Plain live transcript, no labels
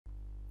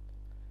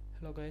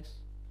Hello guys,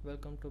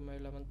 welcome to my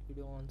 11th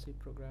video on C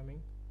programming.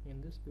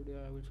 In this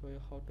video I will show you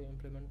how to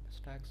implement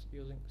stacks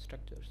using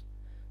structures.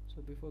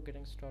 So before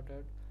getting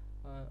started,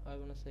 I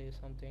want to say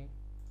something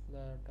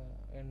that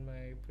in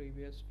my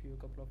previous few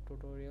couple of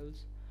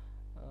tutorials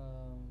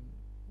um,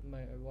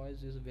 my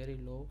voice is very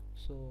low,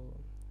 so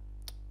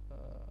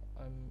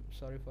I'm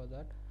sorry for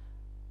that,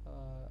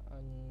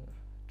 and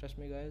trust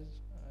me guys,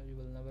 you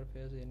will never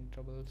face any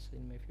troubles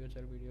in my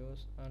future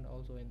videos and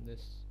also in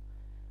this.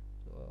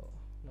 So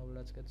now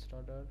let's get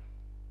started.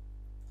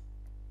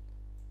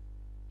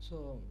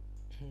 So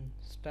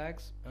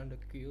stacks and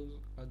queues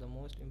are the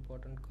most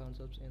important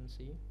concepts in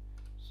C.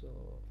 So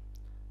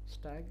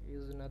stack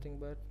is nothing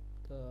but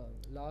the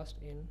last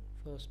in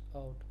first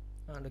out,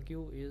 and a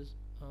queue is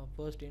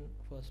first in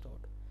first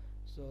out.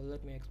 So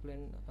let me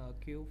explain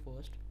queue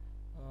first.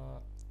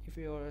 If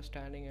you are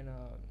standing in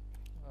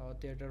a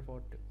theater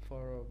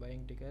for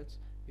buying tickets,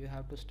 you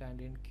have to stand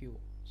in queue.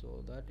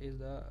 So that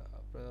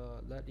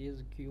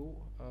is queue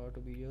to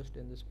be used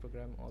in this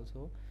program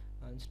also.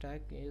 And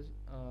stack is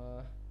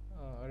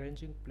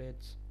arranging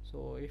plates.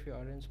 So if you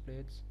arrange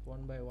plates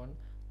one by one,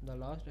 the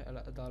last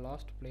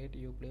plate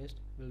you placed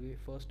will be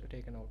first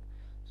taken out.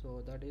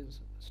 So that is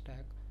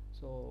stack.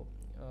 So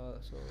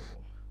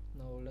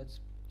now let's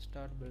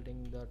start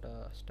building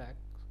that stack.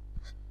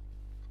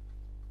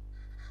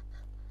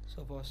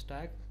 So for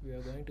stack we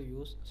are going to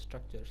use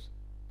structures.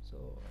 So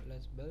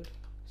let's build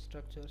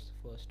structures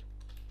first.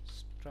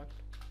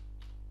 Struct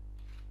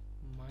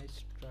my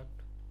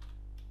struct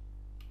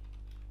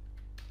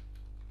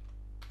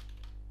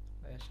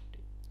st.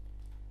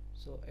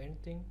 So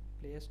anything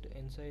placed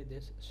inside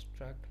this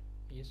struct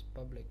is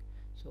public.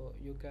 So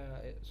you can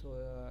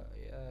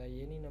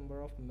any number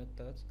of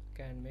methods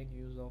can make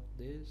use of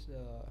these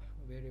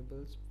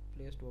variables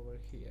placed over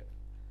here.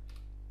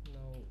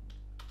 Now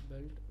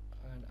build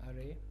an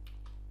array.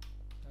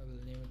 I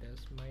will name it as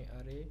my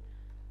array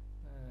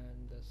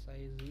and the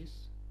size is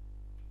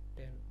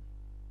 10.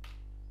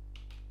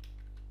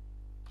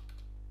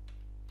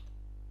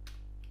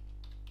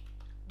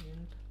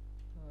 Int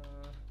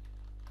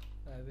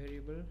a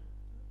variable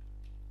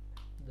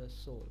the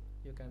soul.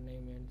 You can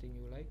name anything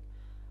you like.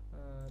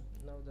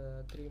 Now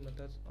the three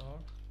methods are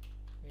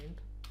int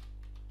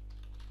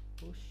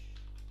push,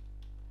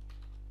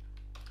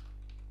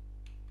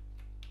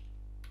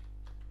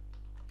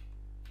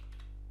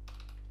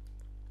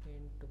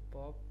 int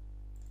pop,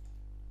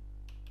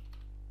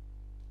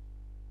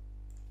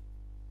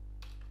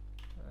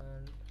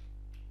 and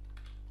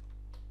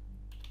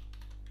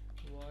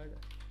void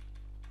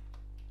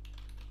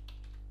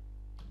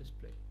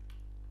display.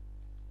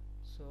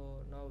 So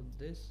now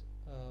this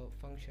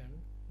function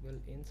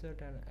will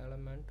insert an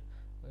element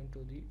into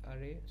the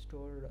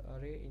stored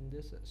array in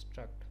this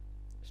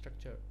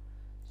structure.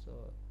 So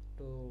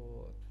to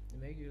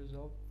make use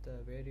of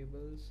the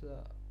variables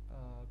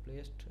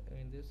placed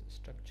in this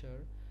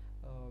structure,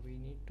 we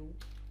need to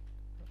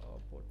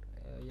put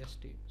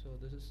st. So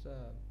this is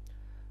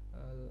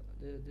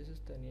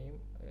the name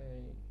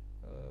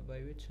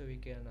by which we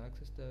can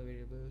access the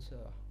variables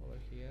over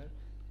here.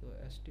 So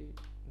st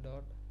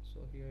dot, so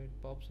here it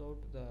pops out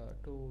the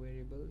two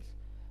variables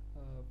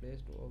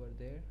placed over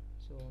there.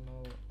 So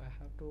now I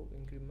have to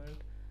increment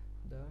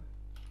the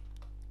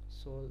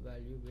sol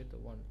value with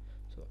 1.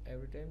 So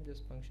every time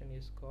this function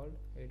is called,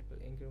 it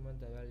will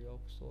increment the value of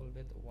sol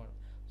with 1.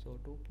 So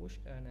to push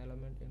an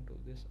element into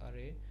this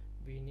array,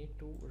 we need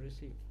to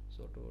receive.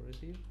 So to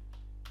receive,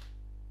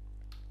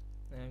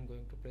 I am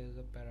going to place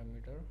the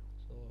parameter.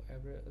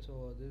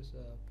 So this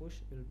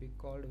push will be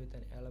called with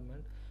an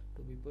element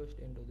to be pushed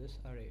into this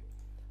array.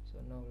 So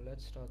now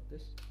let's start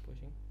this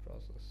pushing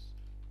process.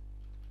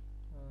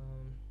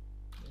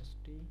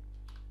 St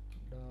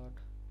dot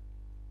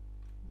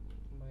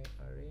my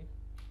array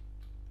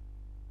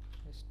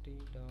st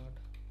dot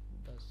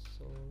the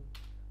sol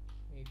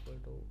equal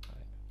to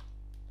I.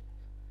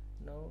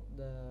 Now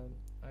the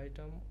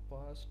item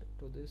passed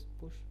to this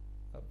push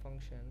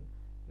function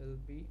will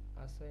be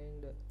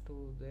assigned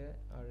to the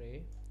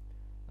array,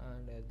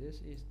 and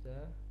this is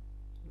the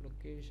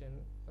location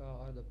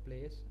or the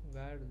place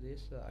where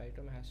this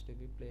item has to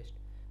be placed.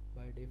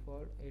 By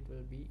default it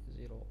will be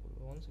 0.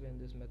 Once when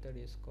this method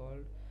is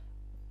called,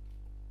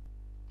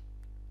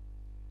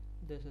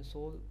 this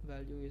sol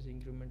value is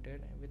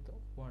incremented with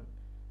 1.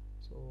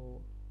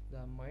 So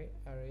the my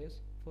arrays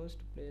first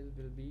place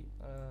will be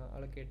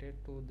allocated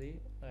to the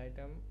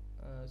item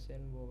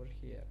sent over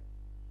here.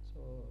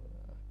 So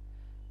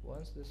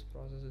once this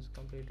process is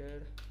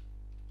completed,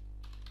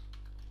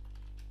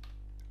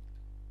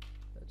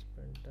 let's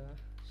print a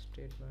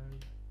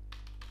statement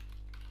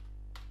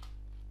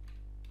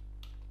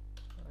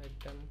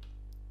item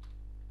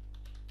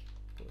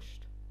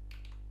pushed.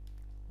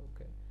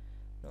 Okay,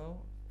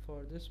 now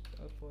for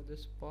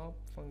this pop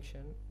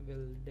function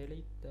will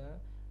delete the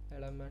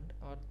element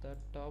at the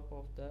top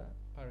of the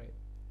array.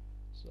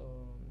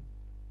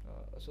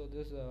 So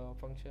this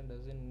function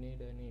doesn't need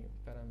any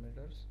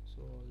parameters.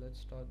 So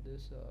let's start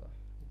this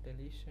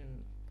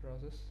deletion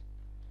process.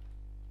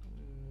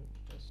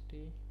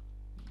 St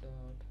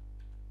dot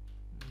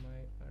my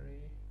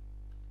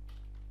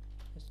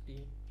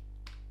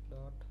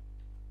dot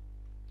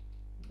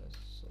the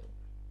so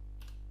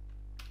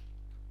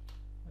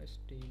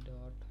st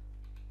dot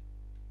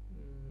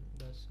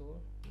the so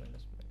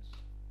minus minus.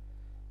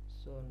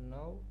 So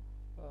now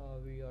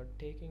we are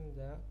taking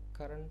the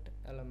current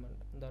element,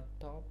 the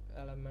top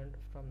element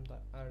from the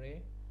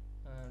array,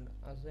 and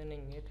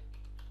assigning it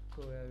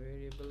to a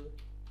variable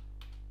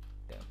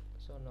temp.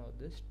 So now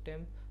this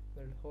temp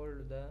will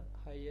hold the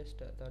highest,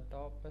 the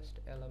topest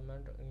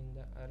element in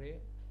the array,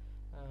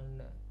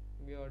 and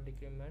we are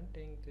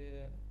decrementing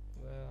the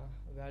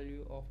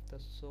value of the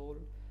soul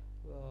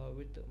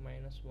with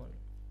 -1.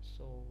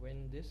 So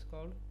when this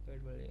called,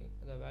 it will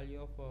the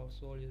value of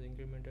soul is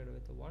incremented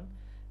with 1.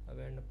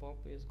 When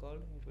pop is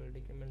called, it will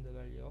decrement the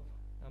value of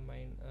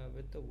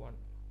with the 1.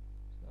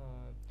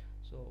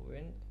 So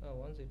when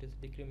once it is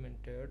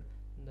decremented,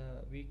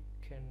 we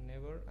can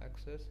never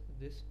access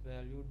this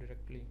value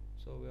directly.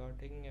 So we are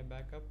taking a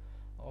backup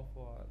of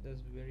this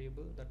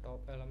variable, the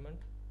top element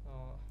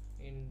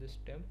in this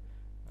temp,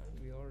 and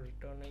we are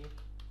return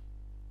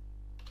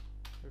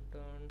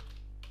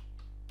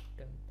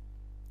temp.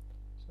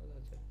 So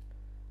that's it.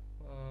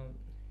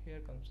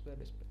 Here comes the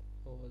display.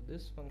 So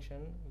this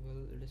function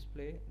will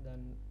display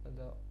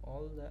the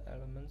all the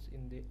elements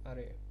in the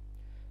array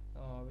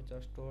which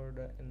are stored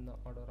in the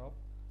order of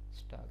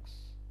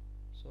stacks.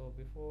 So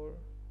before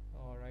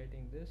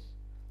writing this,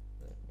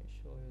 let me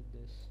show you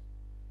this.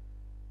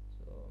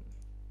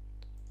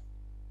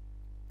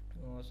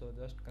 So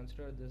just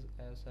consider this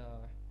as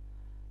a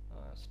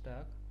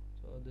stack.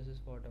 So this is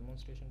for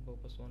demonstration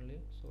purpose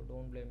only, so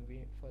don't blame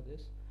me for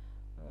this.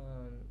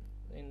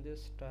 In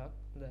this stack,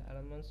 the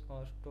elements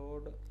are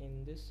stored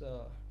in this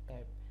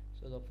type.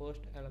 So the first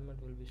element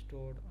will be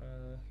stored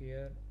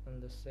here,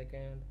 and the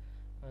second,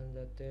 and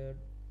the third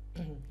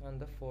and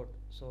the fourth.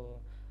 So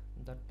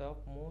the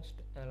topmost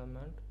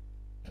element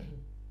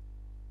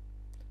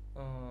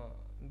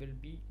will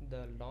be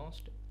the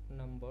last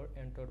number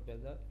entered by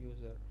the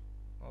user.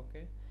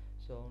 Okay,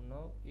 so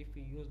now if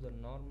we use the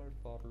normal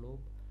for loop,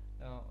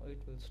 it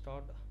will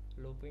start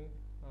looping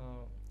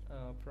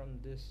from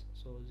this,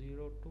 so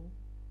 0 to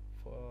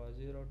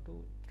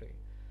 3.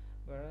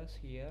 Whereas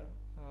here,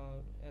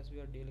 as we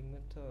are dealing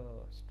with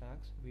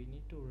stacks, we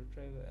need to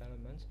retrieve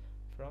elements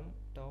from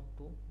top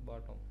to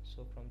bottom,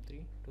 so from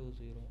 3 to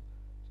 0.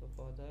 So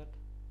for that,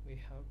 we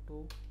have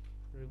to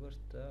reverse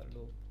the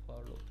loop,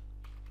 for loop.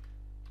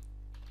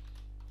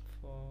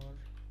 For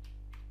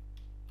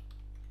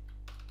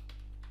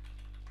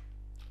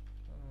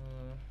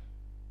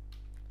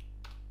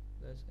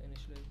let's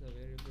initialize the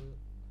variable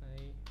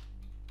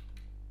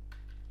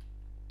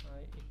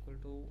I equal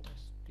to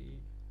st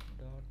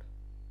dot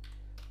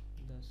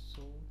the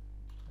so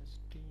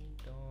st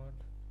dot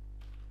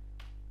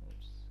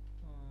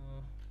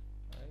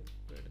I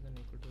greater than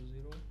equal to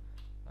 0,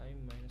 I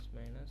minus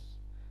minus.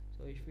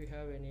 So if you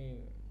have any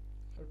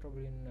trouble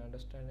in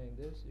understanding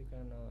this, you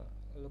can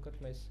look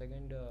at my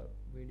second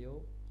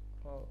video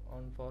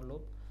on for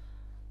loop.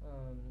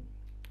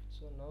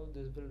 So now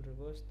this will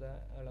reverse the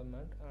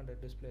element and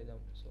display them.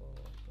 So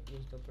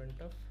use the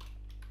printf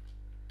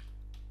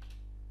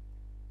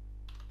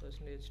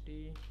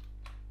 %t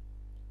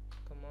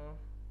comma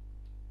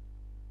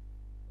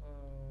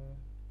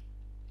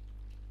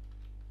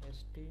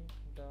st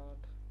dot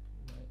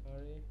my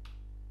array.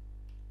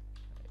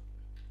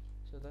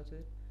 So that's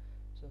it.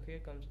 So here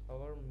comes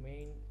our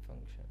main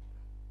function.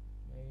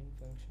 Main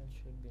function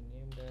should be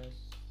named as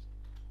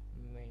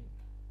main.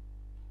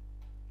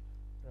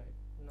 Right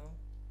now,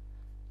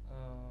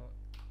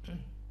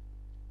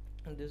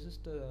 and this is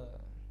the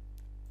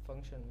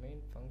function,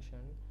 main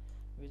function,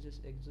 which is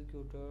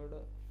executed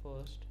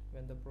first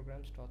when the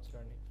program starts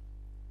running.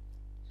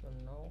 So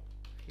now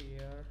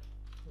here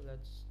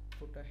let's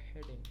put a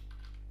heading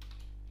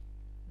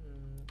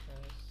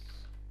as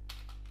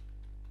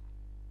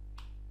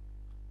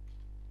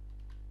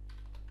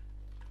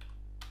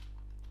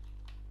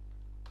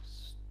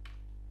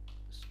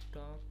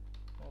stop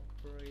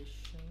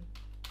operation,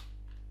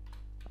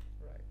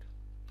 right,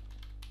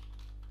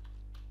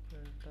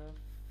 printf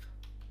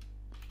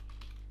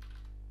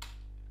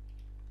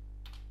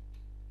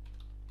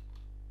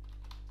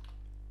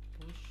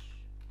push,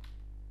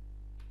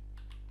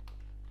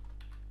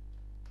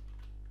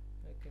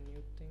 like a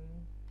new thing,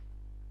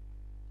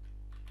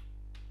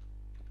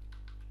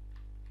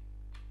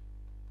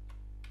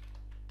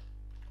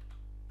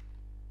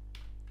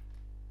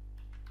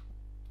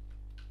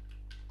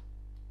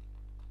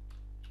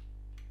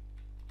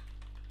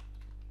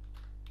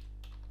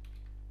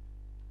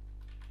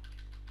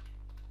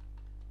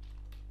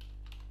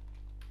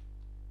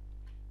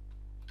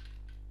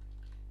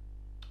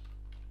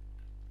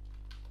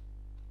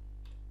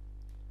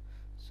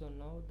 so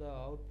now the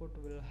output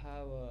will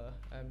have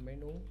a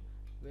menu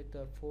with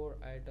 4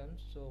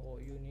 items. So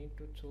you need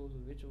to choose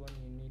which one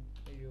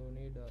you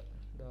need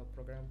the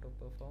program to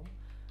perform.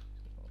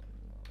 So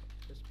now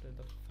display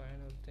the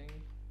final thing,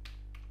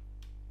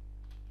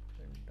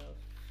 printf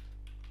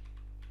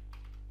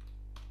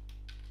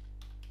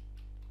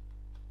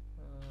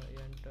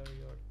enter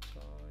your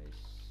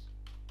choice,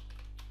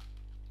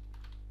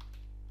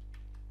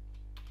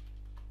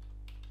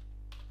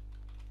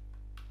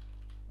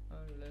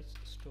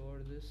 let's store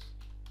this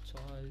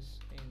choice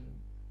in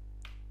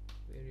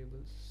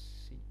variable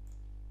C.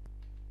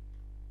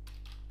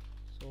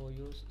 So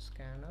use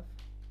scanf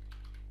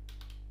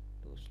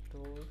to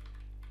store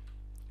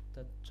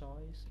the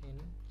choice in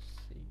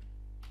C.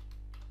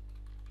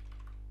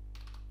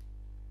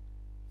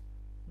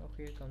 Now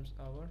here comes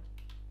our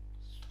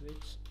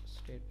switch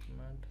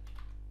statement.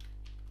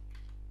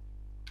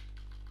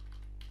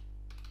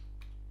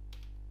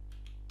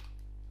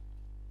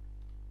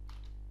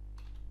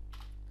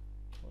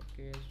 For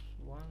case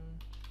 1,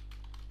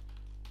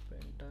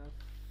 printf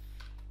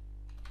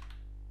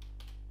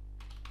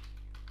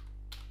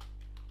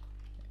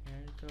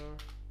enter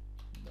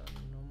the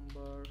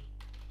number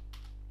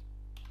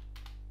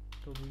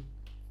to be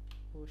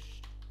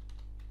pushed,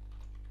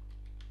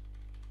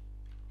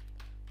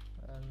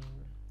 and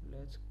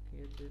let's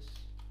get this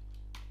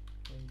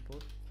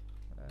input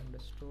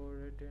and store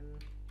it in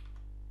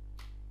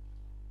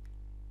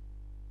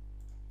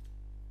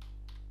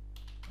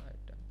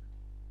item,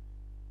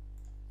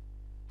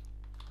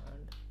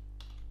 and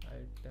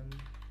item.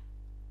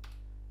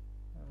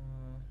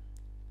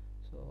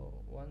 So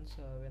once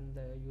when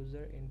the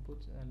user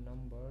inputs a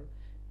number,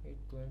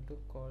 it's going to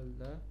call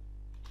the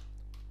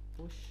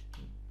push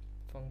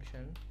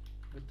function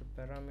with the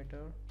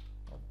parameter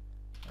of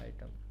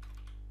item,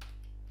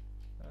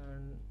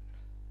 and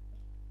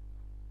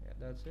yeah,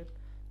 that's it.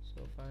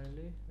 So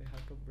finally we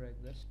have to break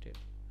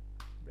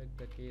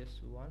the case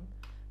 1,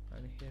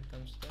 and here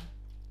comes the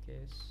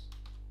case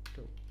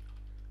 2.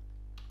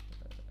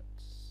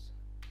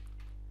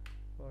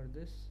 For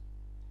this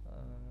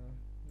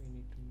we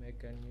need to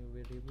make a new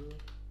variable.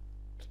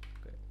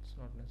 Okay, it's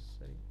not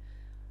necessary.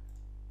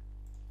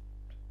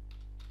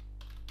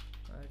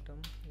 Item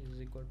is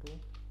equal to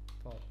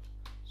pop.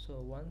 So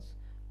once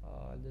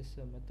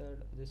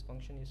this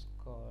function is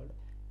called,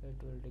 it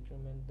will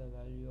decrement the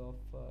value of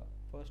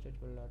first it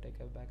will take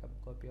a backup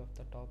copy of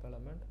the top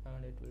element,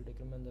 and it will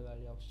decrement the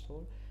value of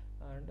soul,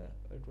 and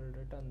it will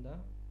return the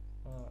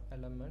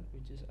element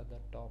which is at the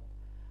top.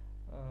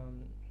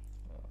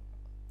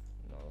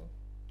 Now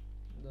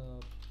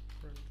the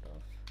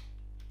printf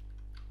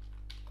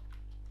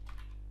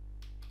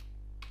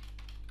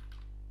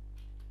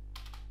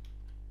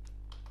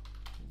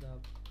the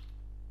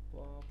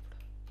popped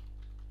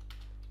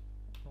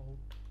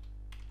out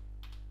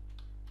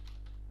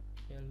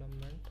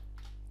element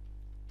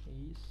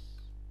is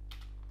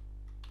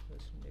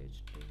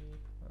 %d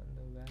and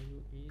the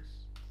value is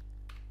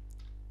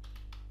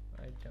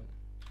item.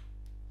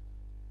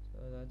 So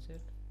that's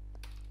it.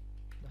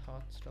 The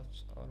hard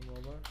stuffs are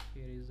over.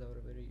 Here is our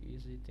very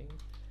easy thing.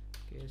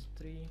 Case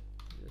 3,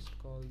 just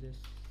call this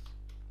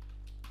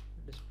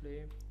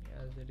display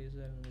as it is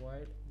in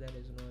void, there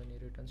is no any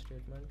return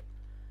statement.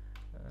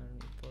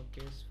 And for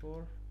case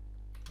 4,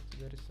 it's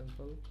very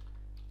simple,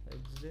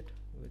 exit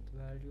with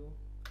value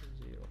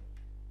 0.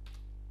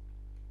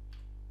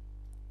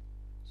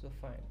 So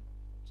fine,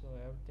 so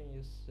everything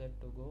is set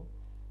to go.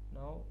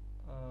 Now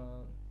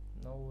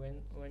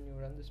when you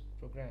run this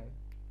program,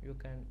 you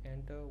can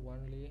enter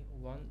only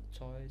one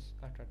choice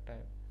at a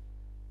time.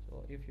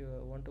 So if you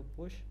want to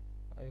push,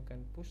 you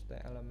can push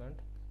the element,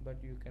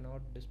 but you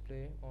cannot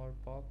display or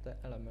pop the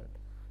element.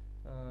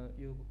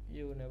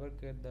 You never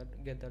get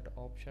that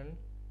option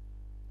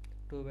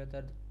to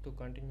whether to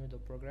continue the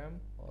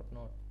program or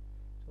not.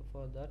 So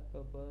for that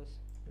purpose,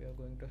 we are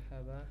going to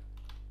have a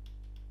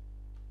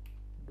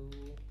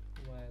do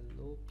while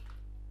loop.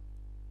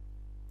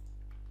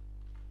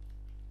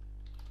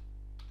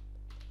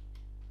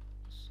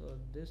 So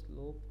this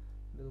loop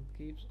will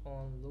keeps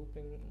on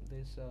looping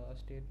these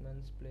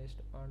statements placed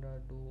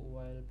under do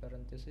while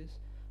parenthesis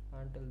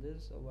until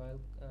this while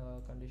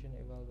condition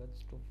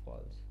evaluates to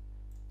false.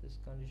 This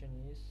condition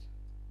is,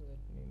 let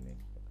me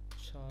make a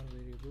char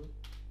variable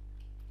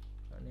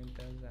and name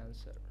as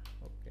answer.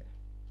 Okay,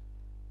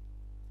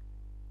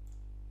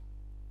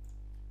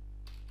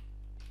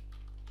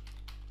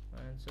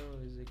 answer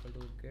is equal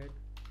to get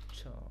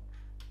char.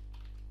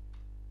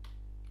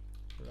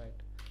 Right,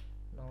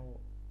 now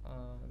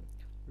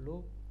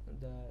loop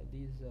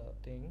these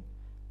thing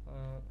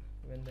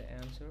when the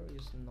answer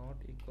is not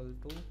equal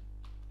to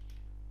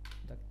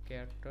the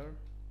character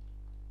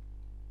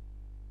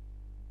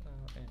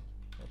n.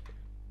 Okay,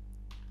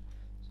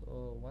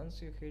 so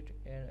once you hit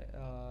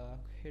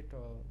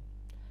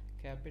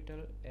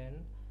capital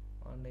N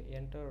and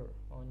enter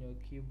on your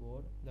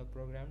keyboard, the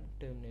program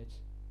terminates.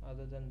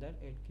 Other than that,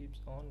 it keeps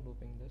on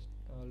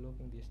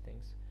looping these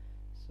things.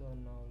 So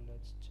now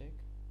let's check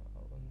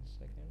 1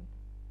 second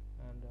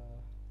and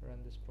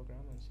run this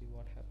program and see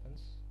what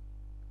happens.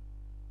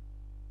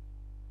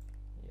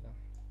 Yeah,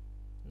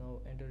 now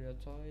enter your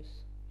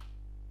choice.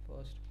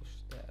 First push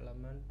the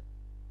element.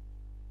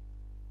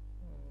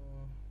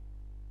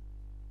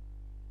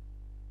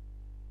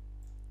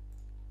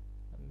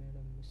 I made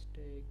a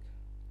mistake.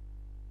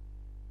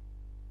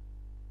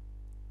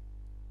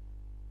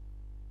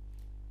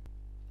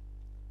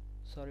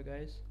 Sorry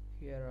guys,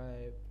 here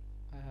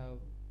I have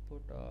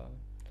put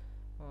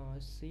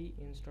C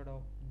instead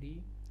of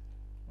D.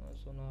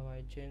 So now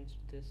I changed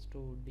this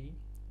to D,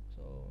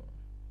 So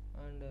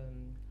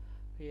and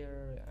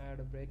here add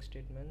a break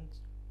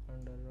statements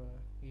under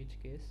each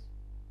case.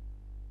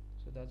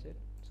 So that's it.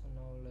 So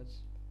now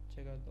let's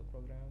check out the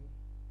program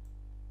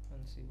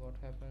and see what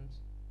happens.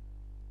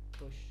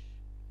 Push,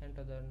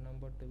 enter the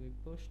number to be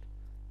pushed,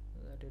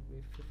 let it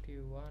be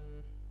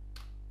 51.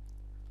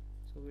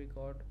 So we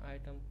got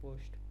item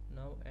pushed.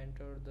 Now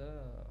enter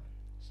the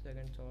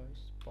second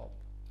choice, pop.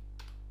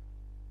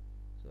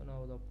 So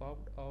now the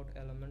popped out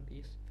element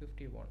is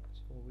 51,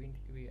 so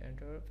we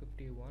enter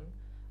 51,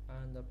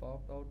 and the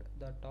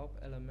top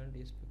element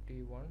is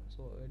 51,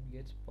 so it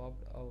gets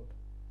popped out.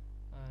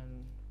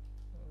 And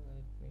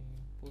let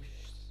me push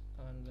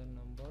another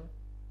number,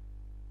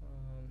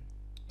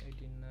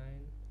 89,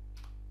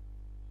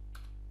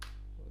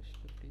 push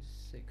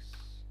 56.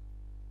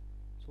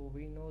 So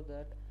we know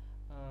that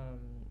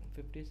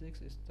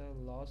 56 is the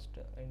last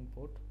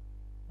input,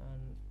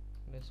 and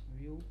let's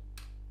view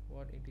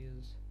what it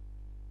is.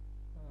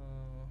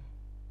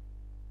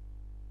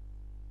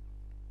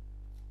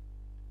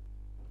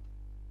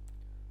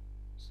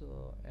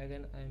 So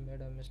again I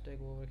made a mistake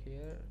over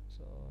here,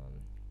 so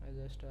I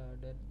just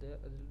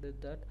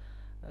did that.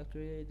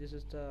 Actually this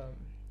is the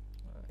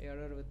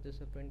error with this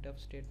printf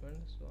statement.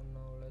 So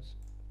now let's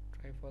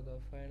try for the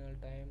final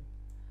time.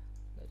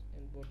 Let's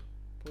input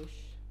push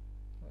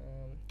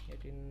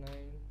 89,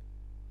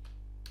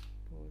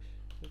 push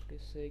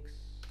 56.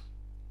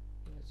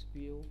 Let's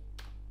view.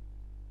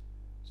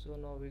 So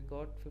now we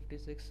got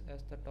 56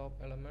 as the top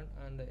element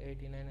and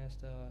 89 as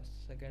the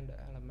second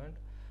element.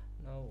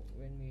 Now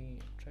when we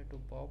try to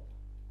pop,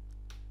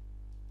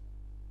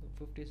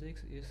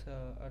 56 is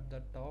at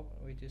the top,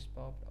 which is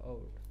popped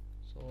out.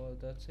 So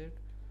that's it.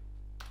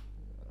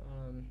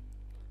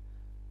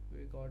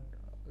 We got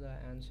the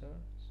answer.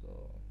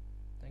 So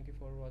thank you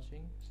for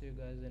watching. See you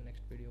guys in the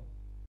next video.